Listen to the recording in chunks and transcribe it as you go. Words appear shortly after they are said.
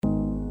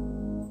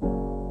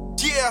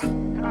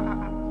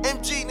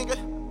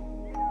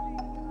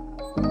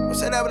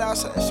Say that without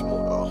saying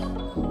smooth,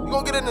 though. We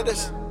gon' get into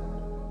this.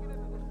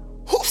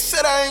 Who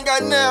said I ain't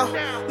got now?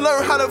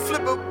 Learn how to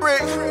flip a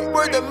brick,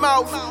 word of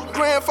mouth.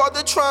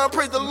 Grandfather trying to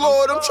praise the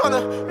Lord. I'm trying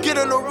to get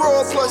on the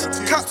road. Plus,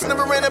 cops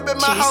never ran up in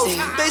my house.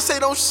 They say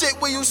don't shit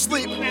where you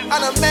sleep. I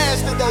done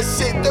mastered that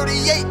shit.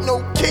 38,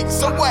 no kick,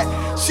 so what?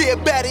 She a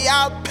baddie,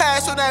 I'll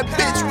pass on that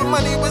bitch. When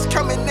money was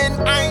coming in,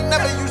 I ain't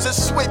never use a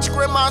switch.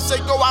 Grandma said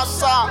go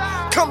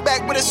outside, come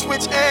back with a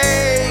switch.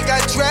 Ayy,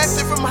 got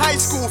drafted from high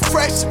school,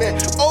 freshman.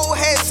 Old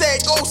head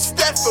said go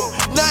step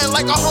him. Nothing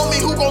like a homie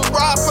who gon'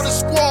 ride for the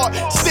squad.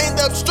 Stand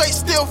up straight,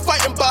 still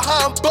fighting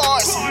behind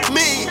bars.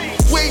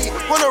 We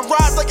wanna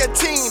rise like a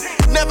team,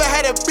 never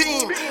had a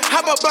beam.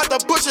 How about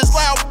the bushes,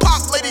 loud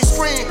pop, lady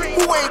scream.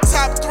 Who ain't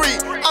top 3?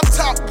 I'm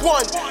top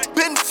 1.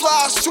 Been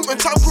fly, shooting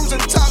Tom Cruise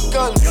and Top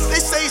Gun. They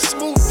say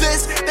smooth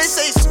this, they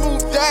say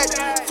smooth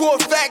that. For a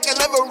fact, I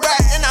never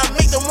rap, and I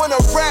make them wanna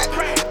rap.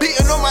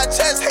 Beating on my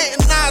chest,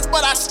 hating eyes,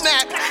 but I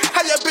snap.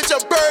 How your bitch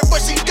a bird,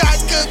 but she got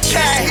good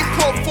cat. He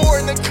put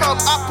 4 in the cup,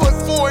 I put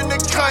 4 in the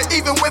cut.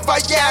 Even with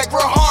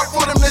Viagra, hard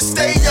for them to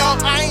stay young.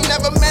 I ain't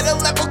never met a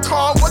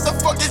leprechaun, what the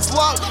fuck is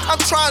love? I'm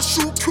trying to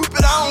shoot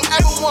Cupid, I don't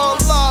ever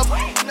want love.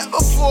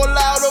 Never fall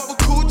out over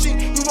coochie,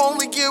 you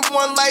only get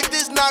one life,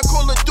 this not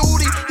Call of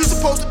Duty. He's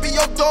supposed to be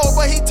your dog,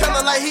 but he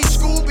tellin' like he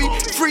Scooby.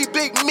 Free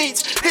big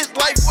meats, his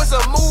life was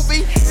a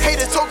movie.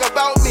 Haters talk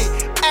about me,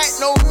 act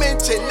no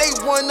mention. They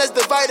one that's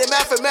divided,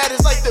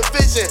 mathematics like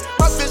division.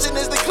 My vision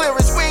is the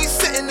clearest, we ain't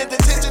sitting in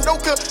detention.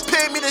 Don't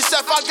compare me to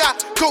Chef, I got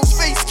ghost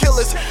face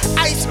killers,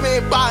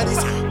 Iceman bodies,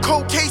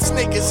 cold case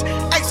niggas,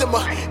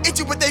 eczema,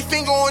 itchy with they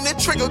finger on the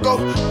trigger, go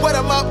wet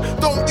them up.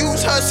 Don't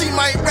use her, she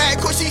might rag,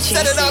 cause she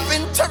set it up.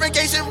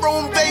 Interrogation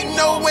room, they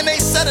know when they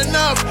set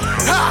enough.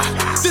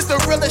 This the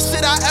realest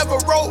shit I ever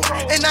wrote,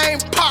 and I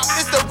ain't pop,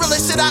 this the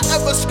realest shit I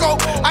ever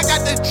scope. I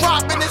got the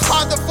drop, and it's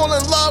hard to fall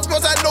in love,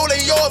 cause I know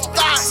they all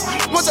thoughts.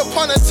 Once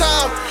upon a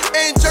time,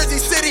 in Jersey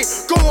City,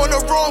 go on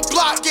the wrong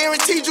block,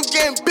 guaranteed you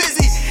getting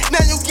busy.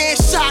 Now you getting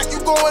shot,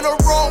 you go on the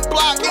wrong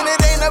block, and it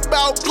ain't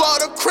about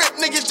blood or crip,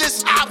 niggas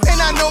just out.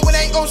 And I know it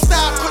ain't gon'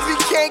 stop, cause we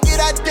can't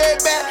get our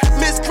dead back.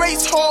 Miss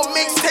Grace Hall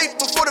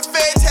mixtape before the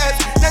Fed tap.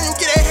 Now you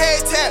get a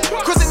head tap,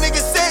 cause the nigga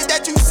said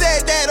that you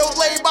said that. Oh,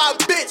 laid by a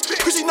bitch,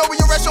 cause you know where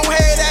you rest your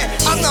head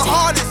at. I'm the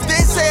hardest,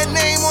 didn't say a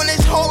name on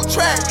this whole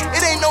track.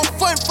 It ain't no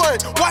fun.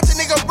 Watch a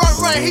nigga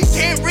run, he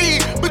can't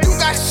read, but you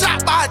got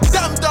shot by a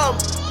dum-dum.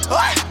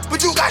 What?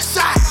 But you got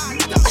shot.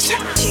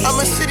 I'm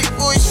a city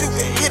boy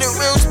shooting, hit it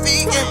real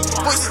speed, and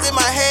voices in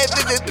my head,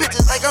 vivid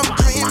pictures like I'm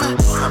dreaming.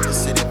 I'm a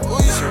city boy